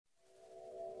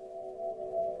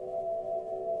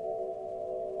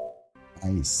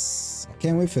Nice. I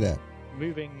can't wait for that.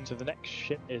 Moving to the next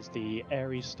ship is the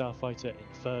ARES Starfighter,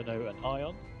 Inferno, and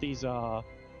Ion. These are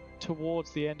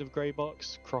towards the end of Grey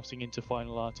Box, crossing into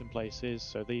Final Art in places.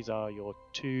 So these are your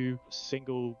two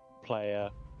single-player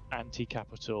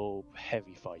anti-capital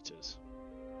heavy fighters.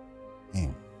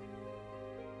 Damn.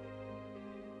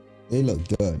 They look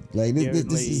good. Like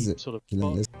this is sort of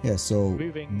yeah. So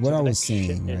what I was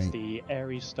saying, right? The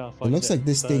ARES Starfighter, it looks like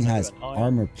this thing has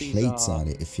armor plates on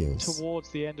it. It feels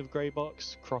towards the end of Grey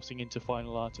Box, crossing into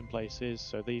Final Art in places.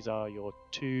 So these are your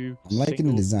two. I'm liking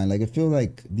the design. Like I feel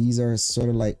like these are sort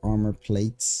of like armor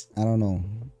plates. I don't know,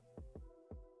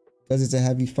 because it's a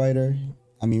heavy fighter.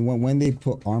 I mean, when they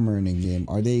put armor in the game,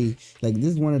 are they like, this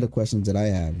is one of the questions that I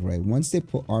have, right? Once they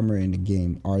put armor in the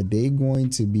game, are they going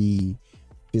to be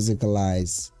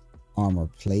physicalized armor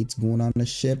plates going on the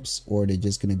ships, or are they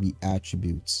just going to be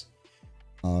attributes?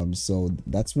 So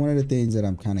that's one of the things that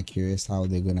I'm kind of curious how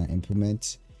they're going to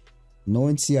implement.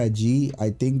 Knowing CIG,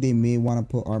 I think they may want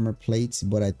to put armor plates,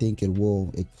 but I think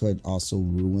it could also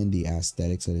ruin the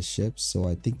aesthetics of the ships. So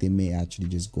I think they may actually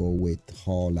just go with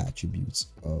hull attributes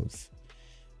of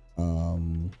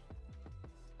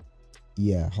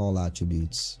hull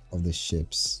attributes of the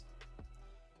ships.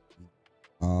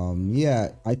 Yeah,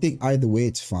 I think either way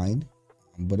it's fine,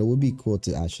 but it would be cool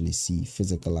to actually see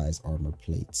physicalized armor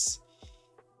plates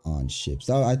on ships.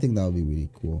 I think that would be really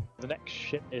cool. The next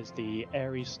ship is the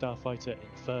ARES Starfighter,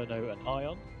 Inferno, and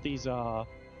Ion. These are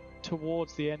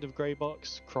towards the end of Grey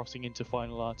Box, crossing into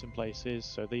Final Art in places.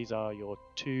 So these are your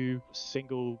two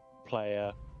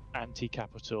single-player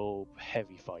anti-capital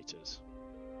heavy fighters.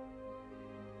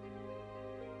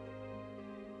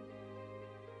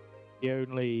 The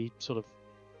only sort of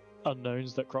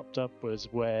unknowns that cropped up was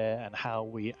where and how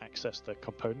we access the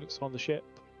components on the ship.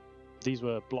 These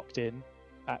were blocked in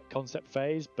at concept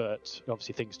phase, but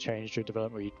obviously things change during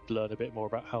development. We learn a bit more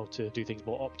about how to do things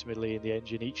more optimally in the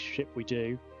engine each ship we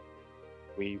do.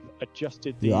 We've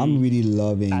adjusted the... Yeah, I'm really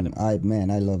loving...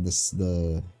 I love this.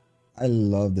 I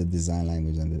love the design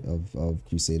language of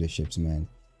Crusader ships, man.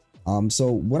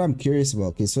 So what I'm curious about,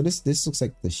 okay, so this looks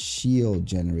like the shield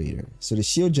generator. So the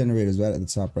shield generator is right at the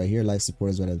top right here. Life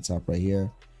support is right at the top right here.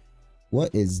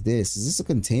 What is this? Is this a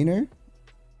container?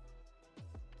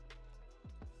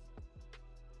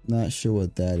 Not sure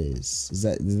what that is.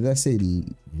 Did that say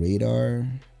radar?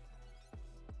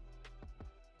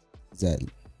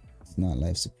 It's not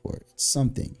life support. It's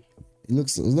something. It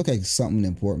looks like something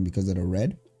important because of the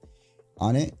red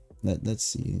on it. Let's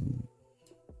see.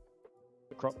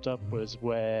 Cropped up was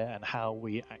where and how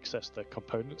we access the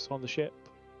components on the ship.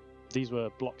 These were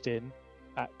blocked in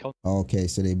at okay,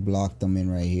 so they blocked them in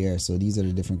right here. So these are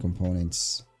the different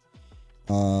components.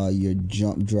 Your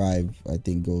jump drive, I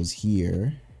think, goes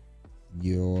here.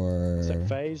 Your set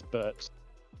phase, but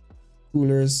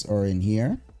coolers are in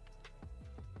here.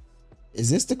 Is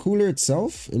this the cooler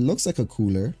itself? It looks like a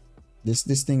cooler. This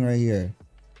thing right here.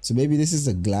 So maybe this is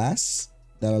a glass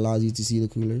that allows you to see the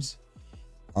coolers.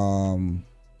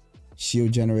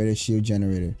 Shield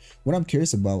generator. What I'm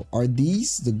curious about, are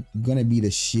these gonna be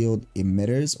the shield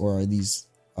emitters, or are these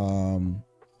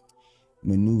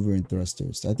maneuvering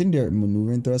thrusters? I think they're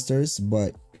maneuvering thrusters,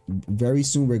 but very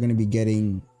soon we're gonna be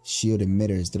getting shield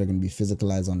emitters that are gonna be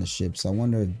physicalized on the ship. So I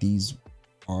wonder if these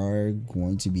are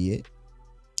going to be it,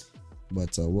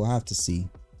 but we'll have to see.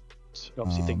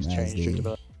 Obviously things change.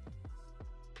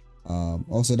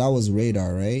 Also, that was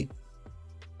radar, right?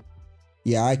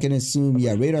 Yeah, I can assume.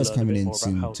 Yeah, radar's coming in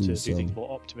soon too. So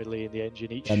more optimally in the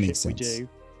engine each that makes sense. We do.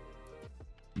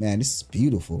 Man, this is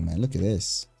beautiful, man. Look at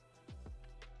this.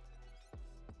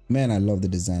 Man, I love the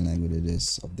design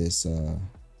language of this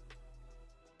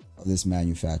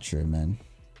manufacturer, man.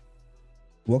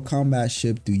 What combat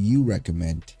ship do you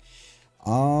recommend?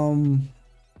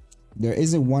 There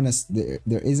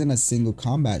isn't a single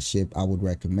combat ship I would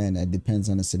recommend. It depends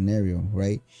on the scenario,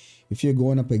 right? If you're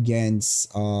going up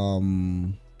against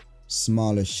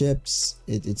smaller ships,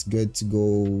 it's good to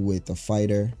go with a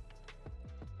fighter,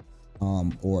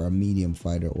 or a medium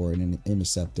fighter, or an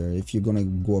interceptor. If you're gonna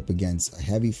go up against a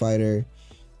heavy fighter,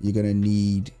 you're gonna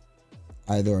need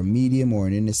either a medium or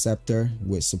an interceptor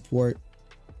with support,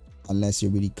 unless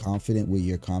you're really confident with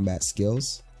your combat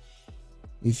skills.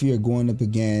 If you're going up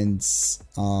against,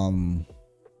 for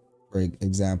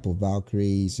example,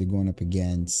 Valkyries, you're going up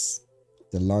against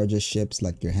the larger ships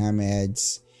like your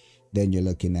hammerheads, then you're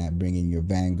looking at bringing your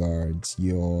vanguards,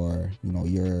 your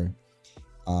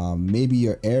maybe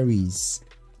your ARES,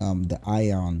 the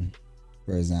Ion,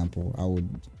 for example. I would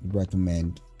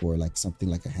recommend for like something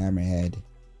like a hammerhead,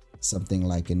 something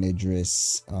like an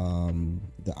Idris.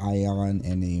 The Ion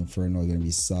and the Inferno are going to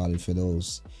be solid for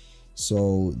those.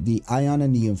 So the Ion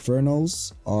and the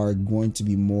Infernos are going to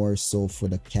be more so for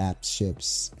the cap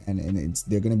ships, and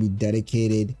they're going to be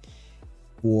dedicated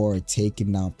for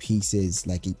taking down pieces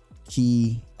like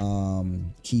key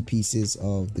pieces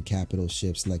of the capital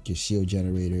ships, like your shield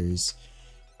generators,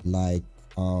 like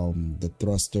the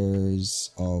thrusters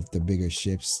of the bigger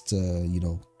ships, to, you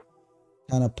know,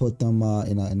 kind of put them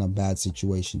in a bad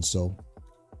situation. So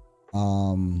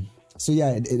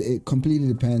yeah, it completely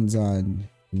depends on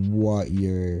what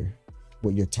your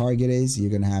target is.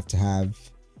 You're gonna have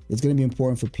it's gonna be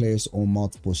important for players to own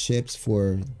multiple ships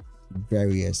for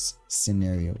various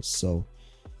scenarios. So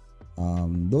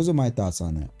those are my thoughts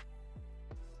on it.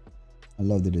 I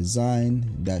love the design.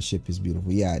 That ship is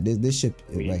beautiful. Yeah, this ship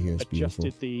right here is beautiful.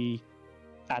 Adjusted the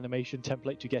animation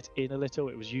template to get in a little.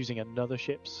 It was using another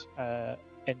ship's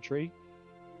entry,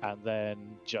 and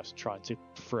then just trying to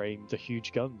frame the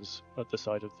huge guns at the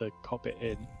side of the cockpit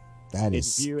in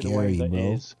view in a way that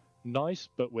is nice,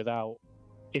 but without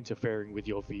interfering with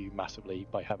your view massively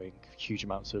by having huge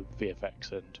amounts of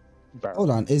VFX and barrels. Hold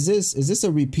on, is this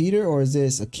a repeater or is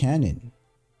this a cannon?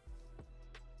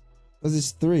 Because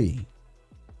it's 3,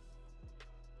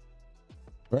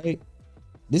 right?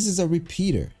 This is a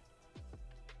repeater.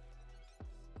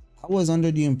 I was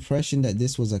under the impression that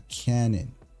this was a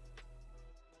cannon.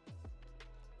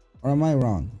 Or am I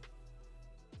wrong?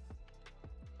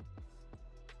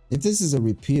 If this is a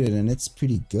repeater, then it's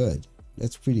pretty good.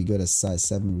 That's pretty good, a size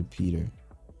 7 repeater.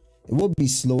 It will be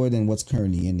slower than what's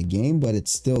currently in the game, but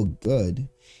it's still good.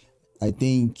 I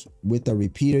think with a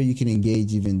repeater, you can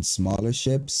engage even smaller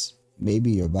ships,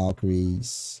 maybe your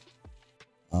Valkyries.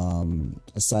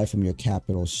 Aside from your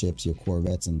capital ships, your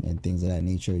corvettes and things of that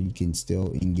nature, you can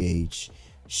still engage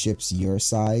ships your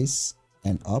size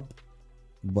and up.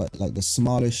 But like the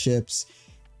smaller ships,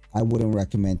 I wouldn't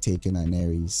recommend taking an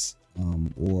ARES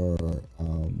or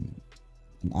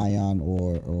an Ion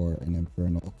or an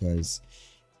Inferno, because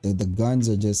the guns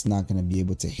are just not going to be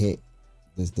able to hit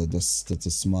the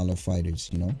smaller fighters,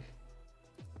 you know?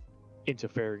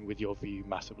 Interfering with your view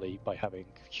massively by having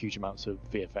huge amounts of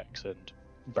VFX and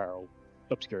barrel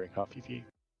obscuring half your view.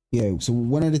 Yeah, so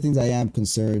one of the things I am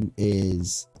concerned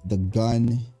is the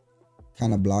gun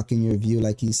kind of blocking your view,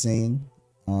 like he's saying.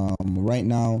 Right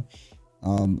now,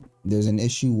 there's an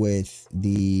issue with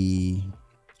the,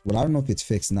 well, I don't know if it's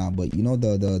fixed now, but you know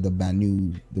the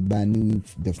Banu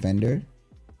Defender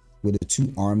with the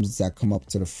 2 arms that come up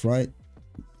to the front.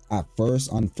 At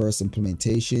first, on first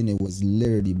implementation, it was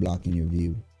literally blocking your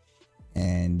view,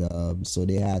 and so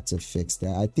they had to fix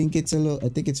that. I think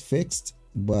it's fixed,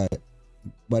 but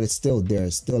it's still there.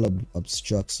 It still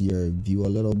obstructs your view a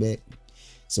little bit.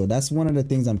 So that's one of the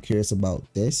things I'm curious about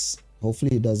this.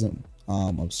 Hopefully it doesn't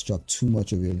obstruct too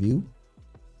much of your view,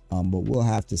 but we'll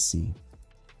have to see.